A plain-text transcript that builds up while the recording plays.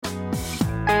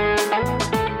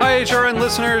HRN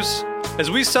listeners.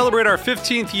 As we celebrate our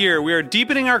 15th year, we are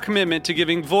deepening our commitment to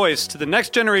giving voice to the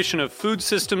next generation of food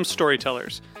systems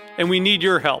storytellers, and we need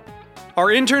your help. Our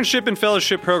internship and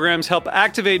fellowship programs help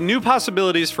activate new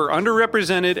possibilities for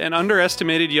underrepresented and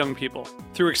underestimated young people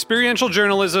through experiential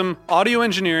journalism, audio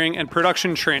engineering, and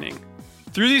production training.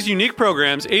 Through these unique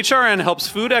programs, HRN helps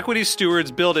food equity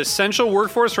stewards build essential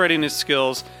workforce readiness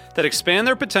skills that expand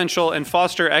their potential and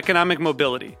foster economic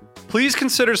mobility. Please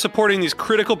consider supporting these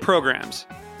critical programs.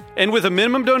 And with a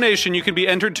minimum donation, you can be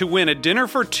entered to win a dinner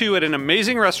for two at an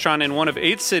amazing restaurant in one of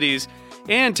 8 cities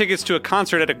and tickets to a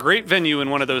concert at a great venue in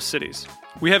one of those cities.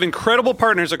 We have incredible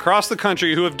partners across the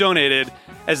country who have donated,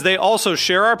 as they also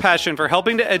share our passion for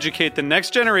helping to educate the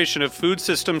next generation of food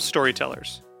systems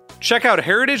storytellers. Check out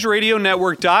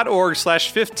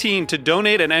heritageradionetwork.org/15 to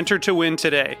donate and enter to win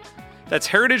today. That's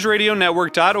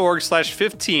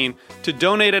heritageradionetwork.org/15 to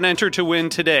donate and enter to win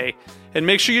today. And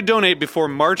make sure you donate before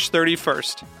March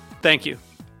 31st. Thank you.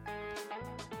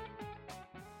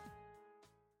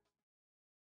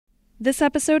 This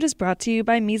episode is brought to you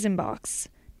by Mise en Box,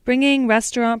 bringing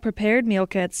restaurant-prepared meal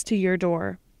kits to your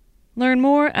door. Learn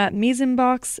more at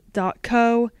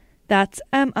miseenbox.co. That's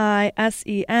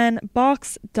MISEN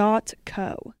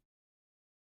box.co.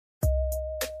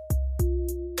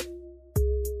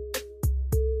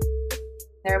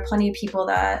 There are plenty of people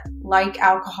that like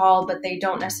alcohol, but they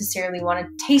don't necessarily want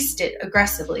to taste it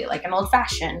aggressively, like an old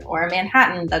fashioned or a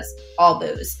Manhattan. That's all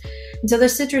booze. And so the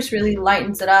citrus really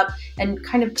lightens it up and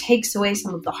kind of takes away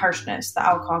some of the harshness the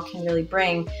alcohol can really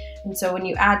bring. And so when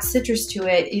you add citrus to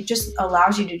it, it just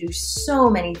allows you to do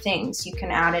so many things. You can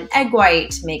add an egg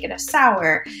white to make it a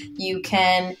sour. You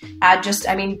can add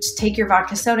take your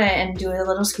vodka soda and do a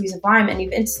little squeeze of lime, and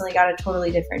you've instantly got a totally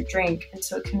different drink. And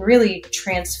so it can really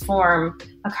transform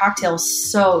a cocktail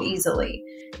so easily.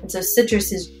 And so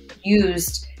citrus is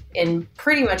used in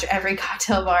pretty much every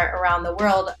cocktail bar around the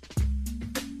world.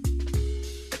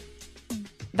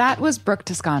 That was Brooke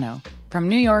Toscano from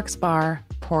New York's bar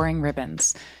Pouring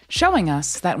Ribbons, showing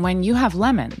us that when you have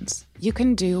lemons, you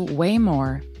can do way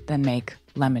more than make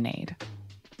lemonade.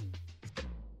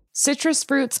 Citrus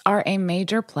fruits are a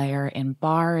major player in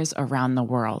bars around the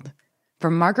world.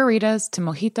 From margaritas to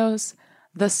mojitos,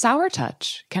 the sour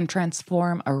touch can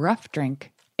transform a rough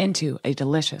drink into a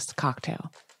delicious cocktail.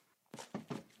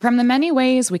 From the many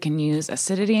ways we can use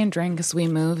acidity in drinks, we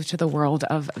move to the world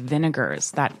of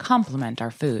vinegars that complement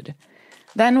our food.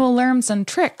 Then we'll learn some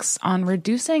tricks on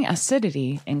reducing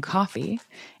acidity in coffee,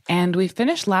 and we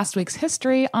finished last week's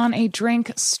history on a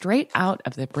drink straight out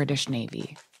of the British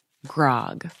Navy,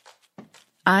 grog.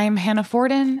 I'm Hannah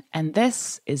Forden, and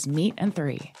this is Meat and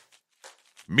Three.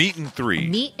 Meat and Three.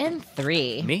 Meat and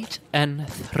Three. Meat and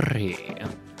Three.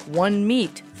 One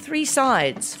meat, 3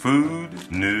 sides.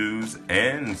 Food, news,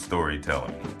 and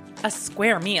storytelling. A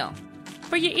square meal.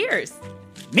 For your ears.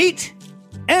 Meat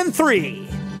and Three.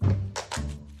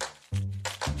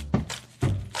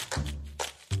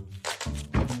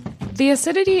 The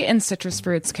acidity in citrus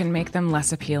fruits can make them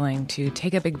less appealing to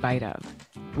take a big bite of.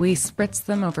 We spritz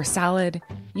them over salad,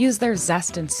 use their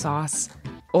zest in sauce,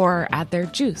 or add their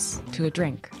juice to a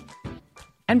drink.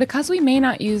 And because we may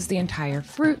not use the entire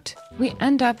fruit, we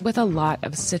end up with a lot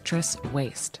of citrus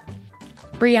waste.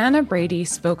 Brianna Brady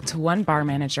spoke to one bar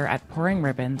manager at Pouring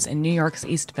Ribbons in New York's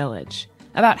East Village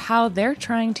about how they're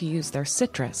trying to use their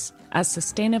citrus as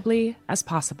sustainably as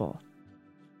possible.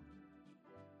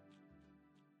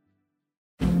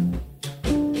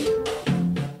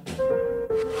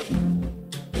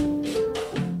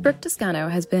 Brooke Toscano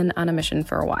has been on a mission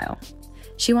for a while.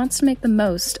 She wants to make the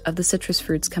most of the citrus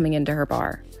fruits coming into her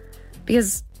bar,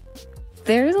 because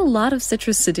there's a lot of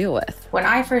citrus to deal with. When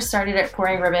I first started at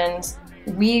Pouring Ribbons,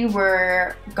 we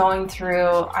were going through,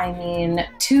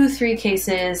 2-3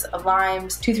 cases of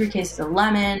limes, 2-3 cases of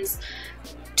lemons,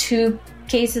 2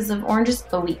 cases of oranges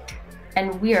a week.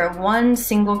 And we are one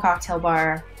single cocktail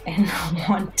bar in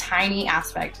one tiny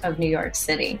aspect of New York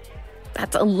City.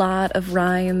 That's a lot of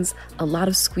rinds, a lot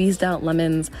of squeezed out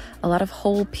lemons, a lot of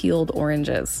whole peeled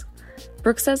oranges.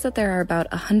 Brooke says that there are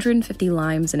about 150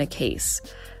 limes in a case.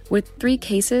 With 3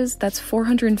 cases, that's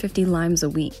 450 limes a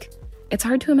week. It's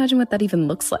hard to imagine what that even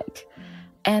looks like.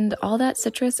 And all that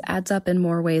citrus adds up in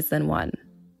more ways than one.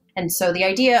 And so the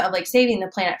idea of saving the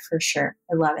planet, for sure,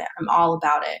 I love it. I'm all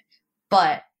about it.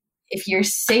 But if you're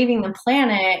saving the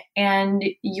planet and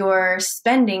you're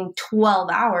spending 12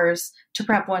 hours to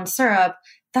prep one syrup,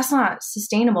 that's not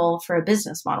sustainable for a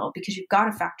business model, because you've got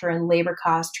to factor in labor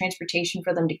costs, transportation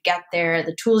for them to get there,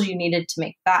 the tools you needed to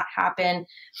make that happen.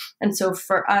 And so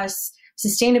for us,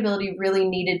 sustainability really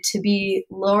needed to be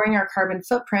lowering our carbon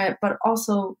footprint, but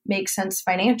also make sense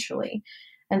financially.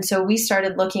 And so we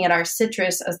started looking at our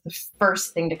citrus as the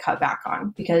first thing to cut back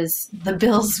on because the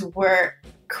bills were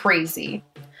crazy.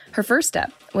 Her first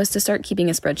step was to start keeping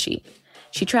a spreadsheet.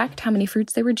 She tracked how many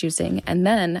fruits they were juicing and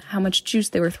then how much juice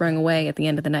they were throwing away at the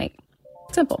end of the night.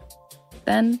 Simple.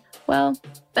 Then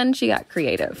she got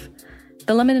creative.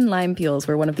 The lemon and lime peels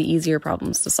were one of the easier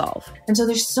problems to solve. And so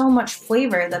there's so much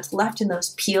flavor that's left in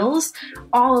those peels.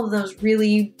 All of those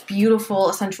really beautiful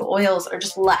essential oils are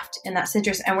just left in that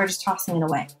citrus, and we're just tossing it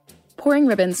away. Pouring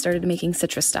Ribbons started making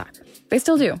citrus stock. They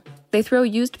still do. They throw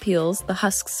used peels, the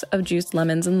husks of juiced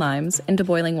lemons and limes, into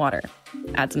boiling water.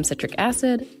 Add some citric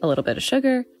acid, a little bit of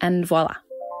sugar, and voila.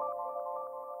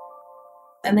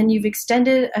 And then you've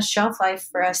extended a shelf life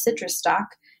for a citrus stock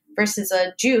versus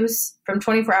a juice from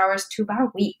 24 hours to about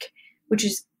a week, which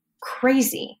is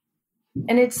crazy.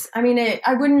 And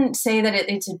I wouldn't say that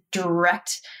it's a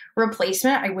direct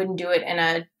replacement. I wouldn't do it in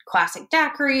a classic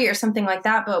daiquiri or something like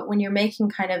that. But when you're making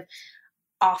kind of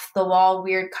off the wall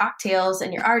weird cocktails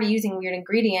and you're already using weird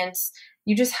ingredients,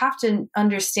 you just have to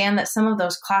understand that some of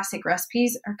those classic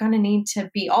recipes are going to need to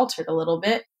be altered a little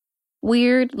bit.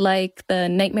 Weird, like the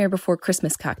Nightmare Before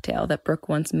Christmas cocktail that Brooke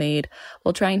once made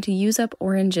while trying to use up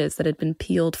oranges that had been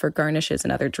peeled for garnishes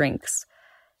and other drinks.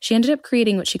 She ended up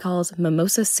creating what she calls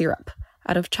mimosa syrup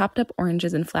out of chopped up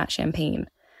oranges and flat champagne.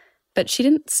 But she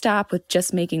didn't stop with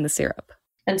just making the syrup.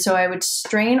 And so I would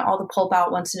strain all the pulp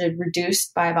out once it had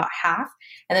reduced by about half,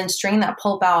 and then strain that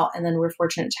pulp out, and then we're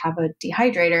fortunate to have a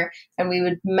dehydrator, and we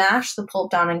would mash the pulp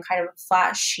down in kind of a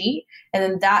flat sheet, and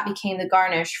then that became the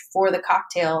garnish for the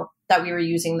cocktail that we were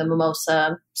using the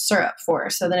mimosa syrup for.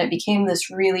 So then it became this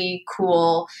really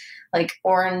cool, like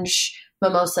orange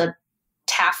mimosa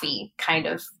taffy kind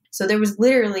of. So there was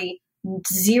literally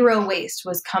zero waste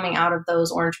was coming out of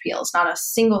those orange peels. Not a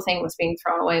single thing was being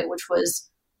thrown away, which was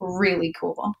really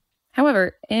cool.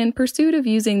 However, in pursuit of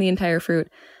using the entire fruit,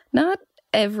 not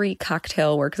every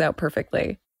cocktail works out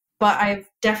perfectly. But I've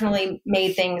definitely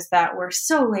made things that were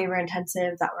so labor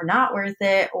intensive that were not worth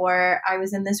it, or I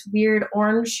was in this weird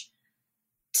orange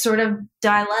sort of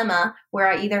dilemma where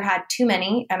I either had too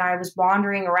many and I was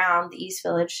wandering around the East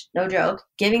Village, no joke,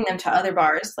 giving them to other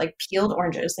bars, like peeled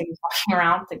oranges, like walking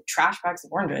around with like trash bags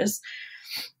of oranges,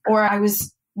 or I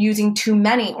was using too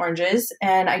many oranges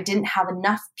and I didn't have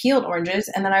enough peeled oranges,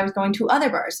 and then I was going to other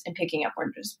bars and picking up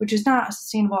oranges, which is not a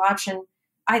sustainable option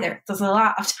either. There's a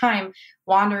lot of time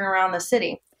wandering around the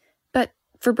city. But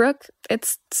for Brooke,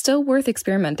 it's still worth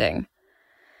experimenting.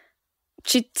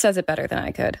 She says it better than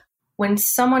I could. When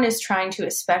someone is trying to,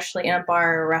 especially in a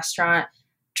bar or a restaurant,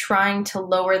 trying to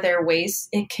lower their waste,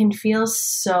 it can feel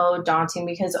so daunting,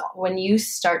 because when you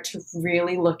start to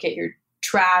really look at your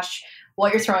trash,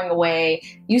 what you're throwing away,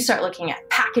 you start looking at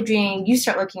packaging, you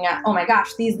start looking at, oh my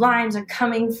gosh, these limes are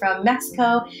coming from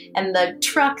Mexico and the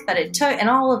truck that it took and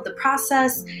all of the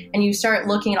process, and you start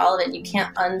looking at all of it and you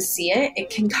can't unsee it. It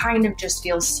can kind of just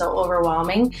feel so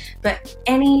overwhelming. But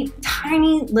any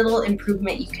tiny little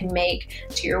improvement you can make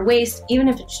to your waste, even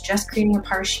if it's just creating a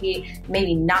par sheet,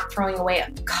 maybe not throwing away a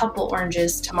couple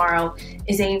oranges tomorrow,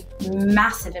 is a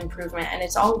massive improvement. And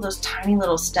it's all of those tiny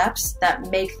little steps that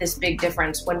make this big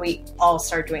difference when we all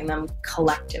start doing them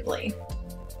collectively.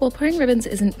 While Pouring Ribbons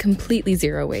isn't completely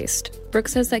zero waste, Brooke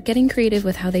says that getting creative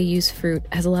with how they use fruit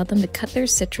has allowed them to cut their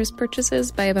citrus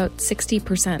purchases by about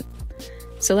 60%.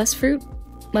 So less fruit,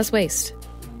 less waste.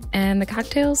 And the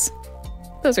cocktails?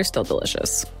 Those are still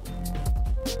delicious.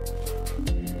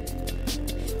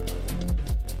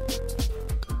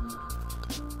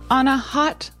 On a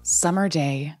hot summer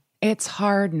day, it's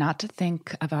hard not to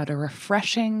think about a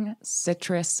refreshing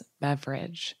citrus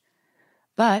beverage.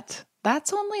 But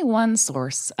that's only one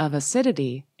source of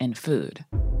acidity in food.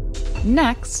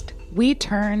 Next, we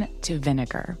turn to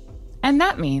vinegar. And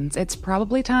that means it's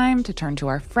probably time to turn to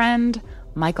our friend,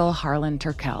 Michael Harlan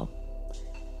Turkel.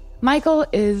 Michael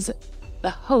is the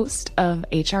host of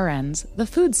HRN's The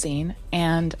Food Scene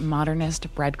and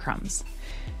Modernist Breadcrumbs.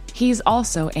 He's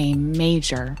also a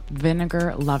major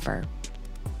vinegar lover.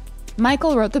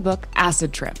 Michael wrote the book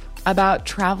Acid Trip, about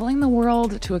traveling the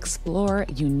world to explore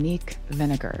unique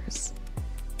vinegars.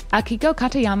 Akiko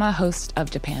Katayama, host of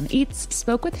Japan Eats,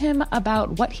 spoke with him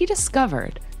about what he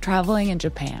discovered traveling in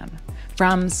Japan,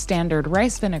 from standard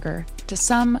rice vinegar to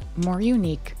some more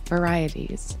unique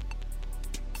varieties.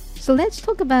 So let's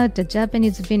talk about the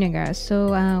Japanese vinegar.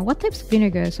 So what types of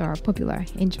vinegars are popular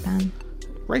in Japan?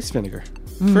 Rice vinegar.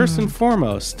 First and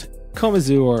foremost,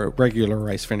 Komazu, or regular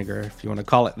rice vinegar, if you want to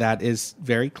call it that, is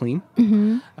very clean.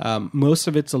 Most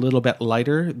of it's a little bit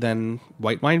lighter than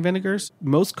white wine vinegars.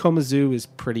 Most Komazu is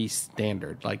pretty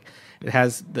standard. Like, it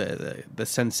has the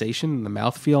sensation and the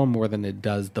mouthfeel more than it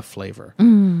does the flavor.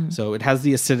 So it has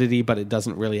the acidity, but it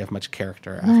doesn't really have much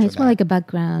character after Right, it's that. more like a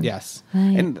background. Yes.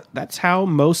 Right. And that's how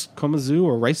most komazu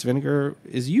or rice vinegar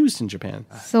is used in Japan.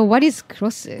 So what is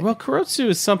kurotsu? Well, kurotsu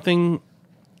is something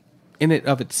in it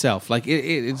of itself. Like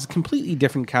it's a completely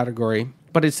different category,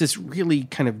 but it's this really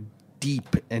kind of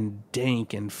deep and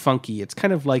dank and funky. It's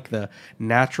kind of like the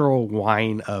natural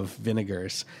wine of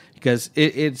vinegars because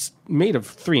it's made of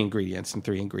 3 ingredients and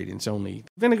 3 ingredients only.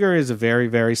 Vinegar is a very,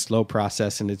 very slow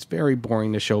process, and it's very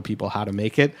boring to show people how to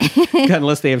make it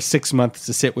unless they have 6 months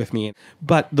to sit with me.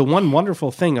 But the one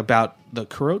wonderful thing about the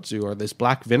kurotsu or this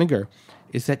black vinegar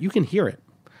is that you can hear it.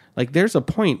 Like there's a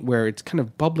point where it's kind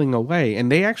of bubbling away, and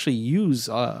they actually use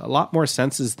a lot more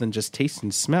senses than just taste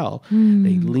and smell.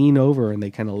 They lean over and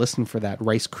they kind of listen for that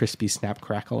Rice Krispie snap,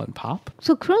 crackle, and pop.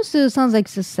 So kurotsu sounds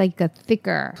like just like a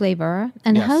thicker flavor.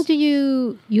 And Yes. how do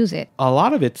you use it? A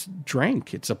lot of it's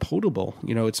drank. It's a potable.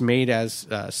 It's made as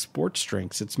sports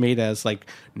drinks. It's made as like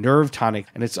nerve tonic,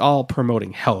 and it's all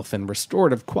promoting health and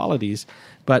restorative qualities.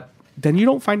 But then you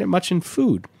don't find it much in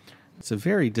food. It's a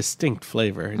very distinct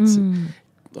flavor. It's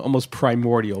almost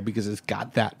primordial because it's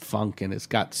got that funk and it's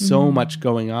got so much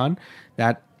going on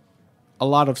that a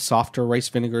lot of softer rice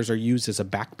vinegars are used as a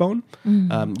backbone,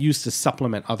 used to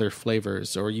supplement other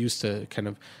flavors or used to kind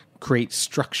of create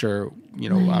structure,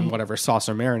 on whatever sauce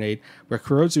or marinade, where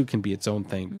kurotsu can be its own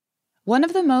thing. One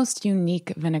of the most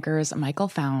unique vinegars Michael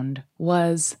found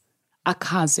was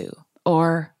akazu,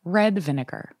 or red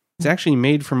vinegar. It's actually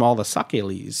made from all the sake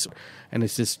leaves, and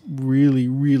it's this really,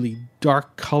 really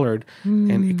dark colored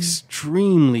and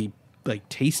extremely like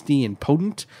tasty and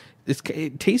potent.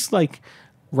 It tastes like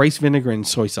rice vinegar and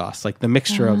soy sauce, like the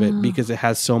mixture of it, because it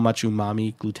has so much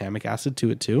umami glutamic acid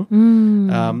to it too.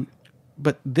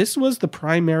 But this was the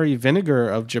primary vinegar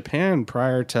of Japan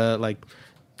prior to like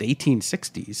the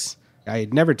 1860s. I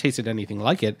had never tasted anything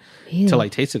like it till I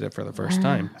tasted it for the first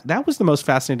time. That was the most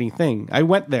fascinating thing. I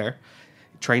went there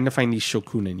trying to find these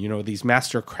shokunin, these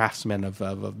master craftsmen of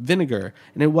vinegar.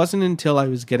 And it wasn't until I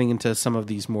was getting into some of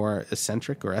these more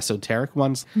eccentric or esoteric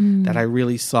ones that I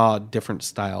really saw different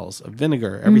styles of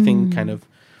vinegar. Everything kind of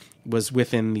was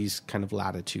within these kind of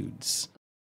latitudes.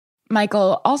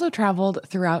 Michael also traveled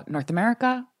throughout North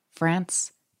America,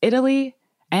 France, Italy,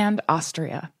 and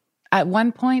Austria. At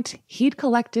one point, he'd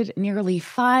collected nearly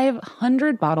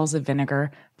 500 bottles of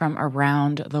vinegar from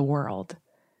around the world.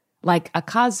 Like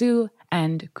akazu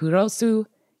and kurotsu,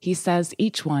 he says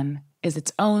each one is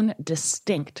its own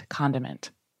distinct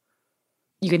condiment.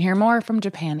 You can hear more from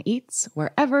Japan Eats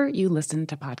wherever you listen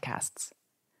to podcasts.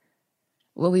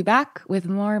 We'll be back with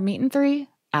more Meat and Three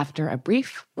after a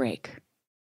brief break.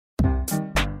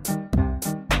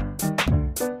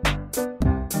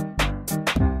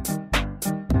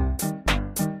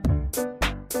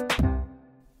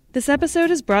 This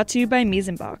episode is brought to you by Mise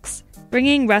en Box,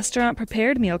 bringing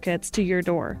restaurant-prepared meal kits to your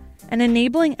door and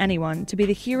enabling anyone to be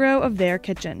the hero of their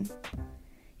kitchen.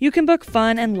 You can book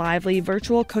fun and lively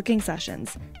virtual cooking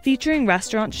sessions featuring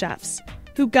restaurant chefs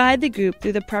who guide the group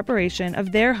through the preparation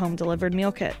of their home-delivered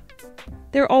meal kit.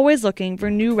 They're always looking for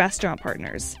new restaurant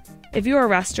partners. If you're a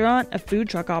restaurant, a food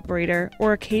truck operator,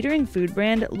 or a catering food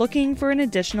brand looking for an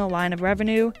additional line of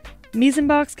revenue, Mise en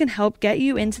Box can help get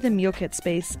you into the meal kit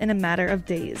space in a matter of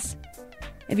days.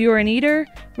 If you are an eater,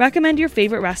 recommend your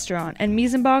favorite restaurant and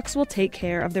Mise en Box will take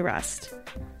care of the rest.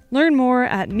 Learn more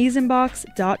at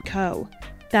miseenbox.co.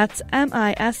 That's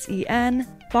MISEN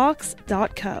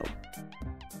box.co.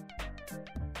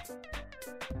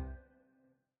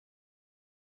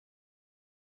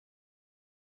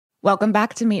 Welcome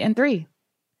back to Meat and Three.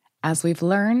 As we've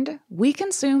learned, we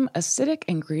consume acidic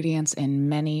ingredients in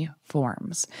many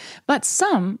forms, but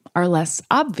some are less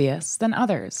obvious than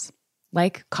others,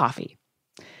 like coffee.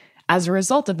 As a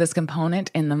result of this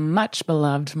component in the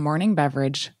much-beloved morning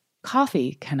beverage,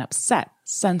 coffee can upset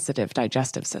sensitive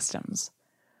digestive systems.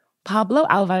 Pablo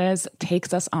Alvarez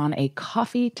takes us on a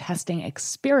coffee testing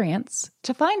experience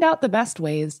to find out the best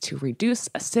ways to reduce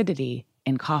acidity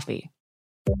in coffee.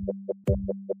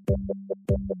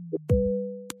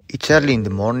 It's early in the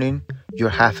morning, you're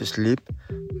half asleep,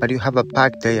 but you have a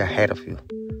packed day ahead of you.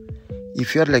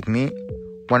 If you're like me,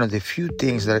 one of the few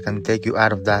things that can take you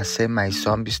out of that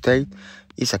semi-zombie state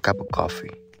is a cup of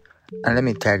coffee. And let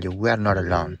me tell you, we are not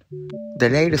alone. The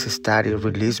latest study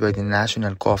released by the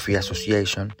National Coffee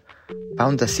Association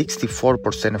found that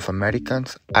 64% of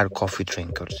Americans are coffee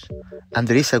drinkers. And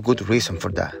there is a good reason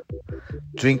for that.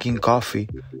 Drinking coffee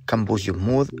can boost your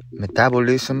mood,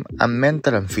 metabolism, and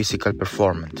mental and physical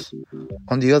performance.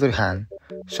 On the other hand,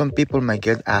 some people might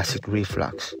get acid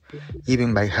reflux,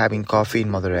 even by having coffee in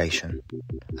moderation.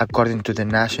 According to the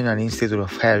National Institute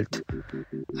of Health,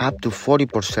 Up to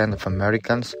 40% of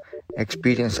Americans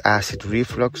experience acid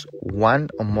reflux one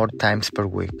or more times per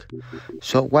week.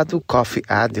 So what do coffee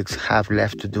addicts have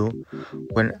left to do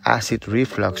when acid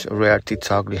reflux reared its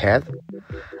ugly head?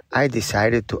 I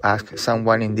decided to ask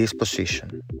someone in this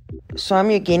position. So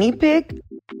I'm your guinea pig?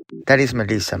 That is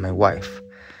Melissa, my wife.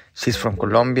 She's from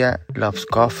Colombia, loves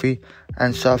coffee,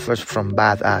 and suffers from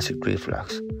bad acid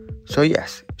reflux. So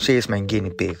yes, she is my guinea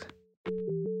pig.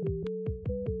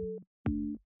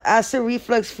 Acid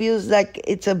reflux feels like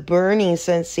it's a burning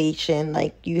sensation,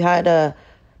 like you had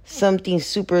something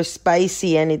super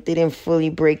spicy and it didn't fully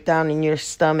break down in your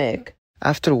stomach.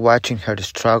 After watching her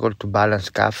struggle to balance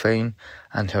caffeine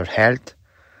and her health,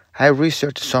 I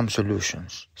researched some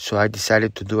solutions, so I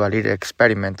decided to do a little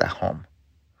experiment at home.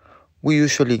 We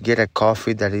usually get a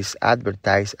coffee that is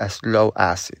advertised as low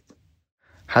acid.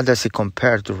 How does it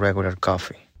compare to regular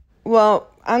coffee? Well,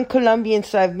 I'm Colombian,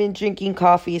 so I've been drinking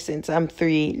coffee since I'm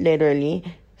 3, literally.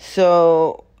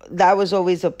 So that was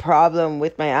always a problem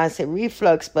with my acid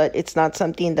reflux, but it's not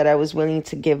something that I was willing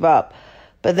to give up.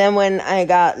 But then when I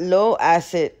got low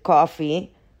acid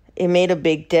coffee, it made a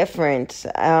big difference.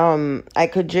 I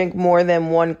could drink more than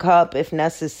 1 cup if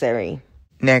necessary.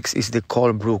 Next is the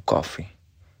cold brew coffee.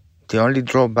 The only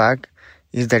drawback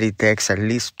is that it takes at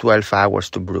least 12 hours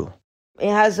to brew. It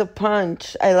has a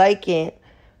punch. I like it.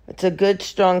 It's a good,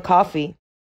 strong coffee.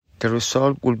 The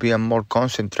result will be a more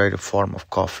concentrated form of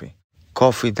coffee.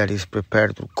 Coffee that is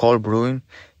prepared through cold brewing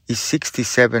is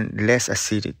 67 less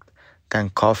acidic than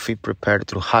coffee prepared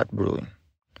through hot brewing.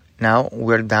 Now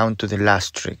we're down to the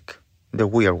last trick, the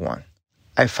weird one.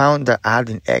 I found that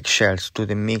adding eggshells to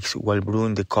the mix while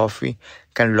brewing the coffee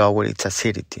can lower its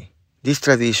acidity. This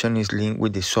tradition is linked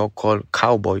with the so-called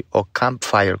cowboy or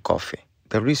campfire coffee.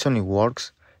 The reason it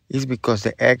works is because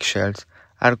the eggshells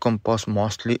are composed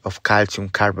mostly of calcium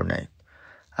carbonate,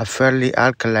 a fairly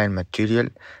alkaline material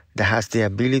that has the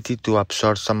ability to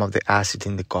absorb some of the acid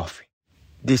in the coffee.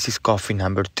 This is coffee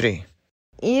number 3.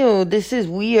 Ew, this is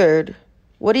weird.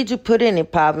 What did you put in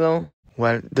it, Pablo?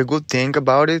 Well, the good thing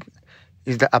about it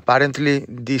is that apparently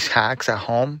these hacks at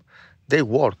home, they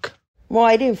work. Well,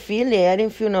 I didn't feel it. I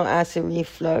didn't feel no acid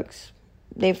reflux.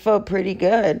 They felt pretty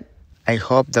good. I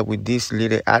hope that with this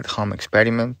little at-home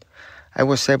experiment, I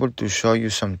was able to show you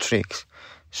some tricks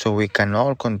so we can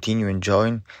all continue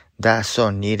enjoying that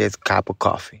so-needed cup of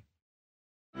coffee.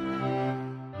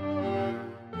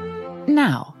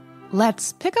 Now,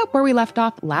 let's pick up where we left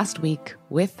off last week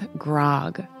with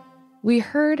grog. We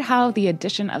heard how the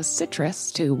addition of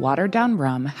citrus to watered-down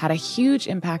rum had a huge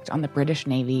impact on the British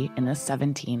Navy in the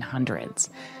 1700s.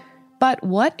 But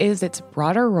what is its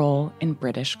broader role in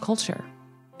British culture?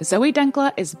 Zoe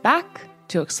Denkla is back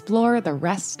to explore the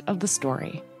rest of the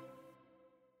story.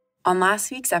 On last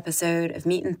week's episode of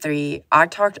Meat and 3, I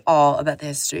talked all about the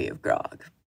history of grog.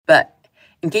 But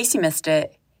in case you missed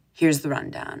it, here's the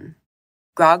rundown.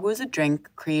 Grog was a drink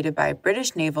created by a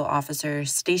British naval officer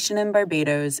stationed in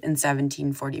Barbados in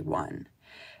 1741.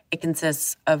 It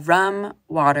consists of rum,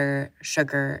 water,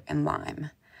 sugar, and lime.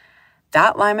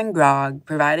 That lime and grog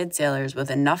provided sailors with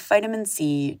enough vitamin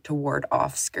C to ward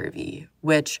off scurvy,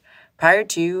 which, prior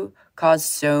to, caused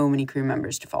so many crew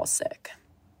members to fall sick.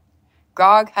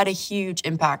 Grog had a huge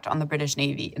impact on the British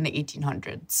Navy in the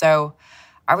 1800s, so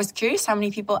I was curious how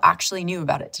many people actually knew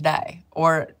about it today,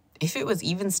 or if it was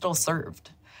even still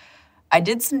served. I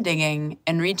did some digging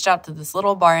and reached out to this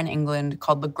little bar in England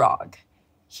called the Grog.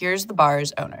 Here's the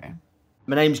bar's owner.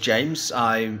 My name's James.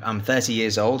 I'm 30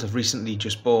 years old. I've recently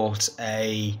just bought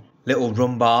a little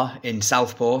rum bar in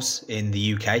Southport in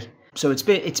the UK. So it's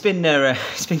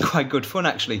been quite good fun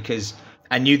actually, because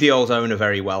I knew the old owner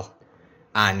very well,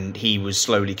 and he was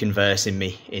slowly converting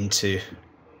me into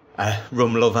a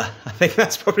rum lover. I think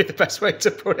that's probably the best way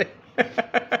to put it.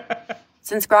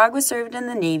 Since grog was served in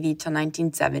the Navy till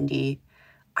 1970,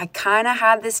 I kind of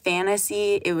had this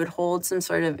fantasy it would hold some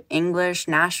sort of English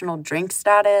national drink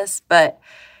status, but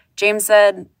James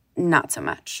said not so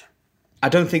much. I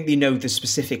don't think they know the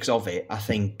specifics of it. I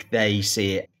think they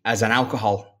see it as an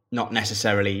alcohol, not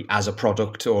necessarily as a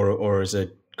product or as a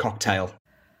cocktail.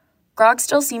 Grog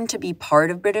still seemed to be part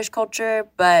of British culture,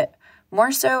 but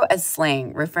more so as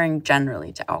slang, referring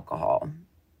generally to alcohol.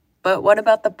 But what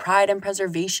about the pride and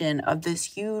preservation of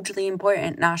this hugely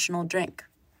important national drink?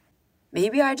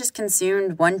 Maybe I just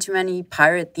consumed one too many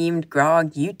pirate-themed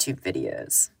grog YouTube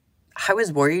videos. I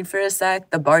was worried for a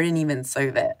sec the bar didn't even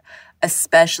serve it,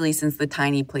 especially since the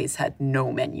tiny place had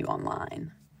no menu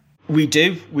online. We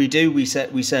do. We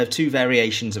serve 2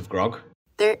 variations of grog.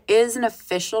 There is an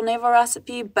official naval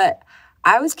recipe, but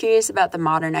I was curious about the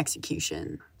modern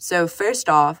execution. So first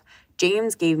off,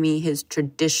 James gave me his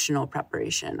traditional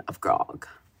preparation of grog.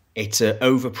 It's an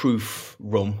overproof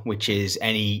rum, which is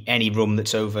any rum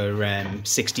that's over 60%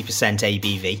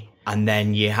 ABV. And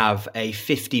then you have a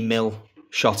 50ml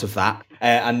shot of that.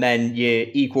 And then you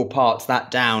equal parts that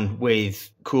down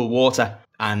with cool water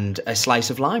and a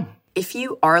slice of lime. If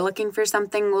you are looking for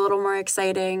something a little more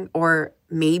exciting, or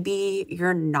maybe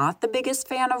you're not the biggest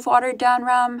fan of watered down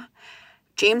rum,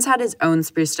 James had his own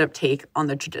spruced up take on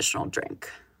the traditional drink.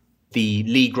 The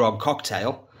Lee Grog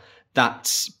cocktail,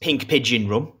 that's pink pigeon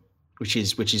rum, which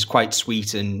is quite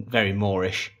sweet and very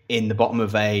Moorish, in the bottom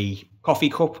of a coffee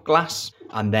cup glass.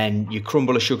 And then you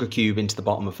crumble a sugar cube into the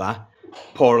bottom of that,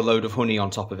 pour a load of honey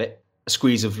on top of it, a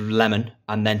squeeze of lemon,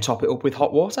 and then top it up with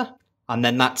hot water. And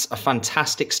then that's a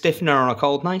fantastic stiffener on a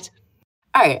cold night.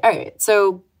 All right.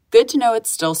 So good to know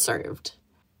it's still served.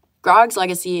 Grog's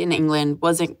legacy in England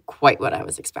wasn't quite what I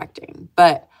was expecting.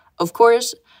 But, of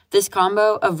course, this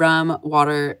combo of rum,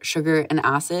 water, sugar, and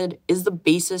acid is the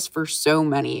basis for so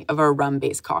many of our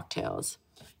rum-based cocktails.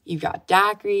 You've got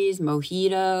daiquiris,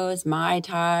 mojitos, mai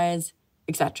tais,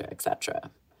 etc.,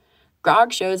 etc.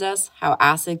 Grog shows us how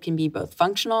acid can be both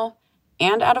functional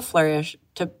and add a flourish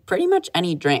to pretty much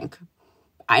any drink.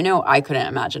 I know I couldn't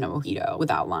imagine a mojito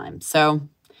without lime, so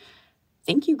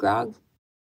thank you, Grog.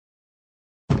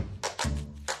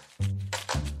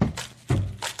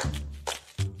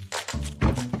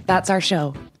 That's our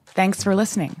show. Thanks for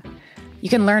listening. You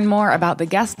can learn more about the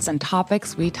guests and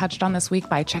topics we touched on this week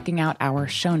by checking out our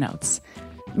show notes.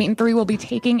 Meat & Three will be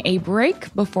taking a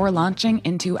break before launching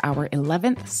into our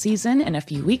 11th season in a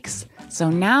few weeks, so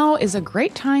now is a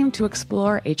great time to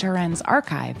explore HRN's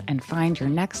archive and find your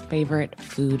next favorite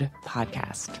food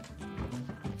podcast.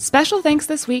 Special thanks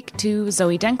this week to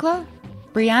Zoe Denkla,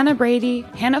 Brianna Brady,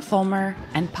 Hannah Fulmer,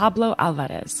 and Pablo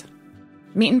Alvarez.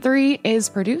 Meat & Three is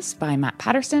produced by Matt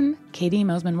Patterson, Katie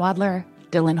Mosman-Wadler,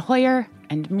 Dylan Hoyer,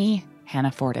 and me,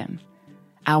 Hannah Forden.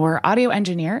 Our audio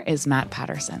engineer is Matt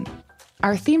Patterson.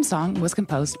 Our theme song was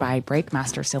composed by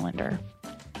Breakmaster Cylinder.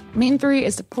 Meat & Three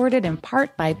is supported in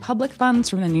part by public funds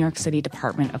from the New York City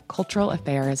Department of Cultural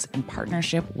Affairs in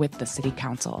partnership with the City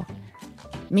Council.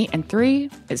 Meat & Three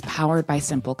is powered by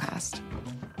Simplecast.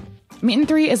 Meat &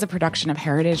 Three is a production of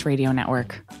Heritage Radio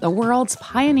Network, the world's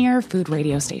pioneer food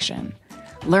radio station.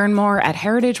 Learn more at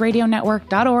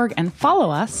heritageradionetwork.org and follow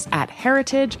us at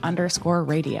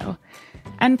heritage_radio.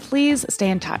 And please stay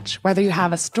in touch. Whether you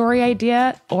have a story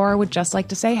idea or would just like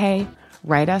to say hey,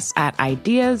 write us at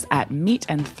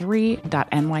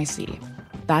ideas@meat3.nyc.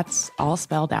 That's all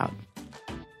spelled out.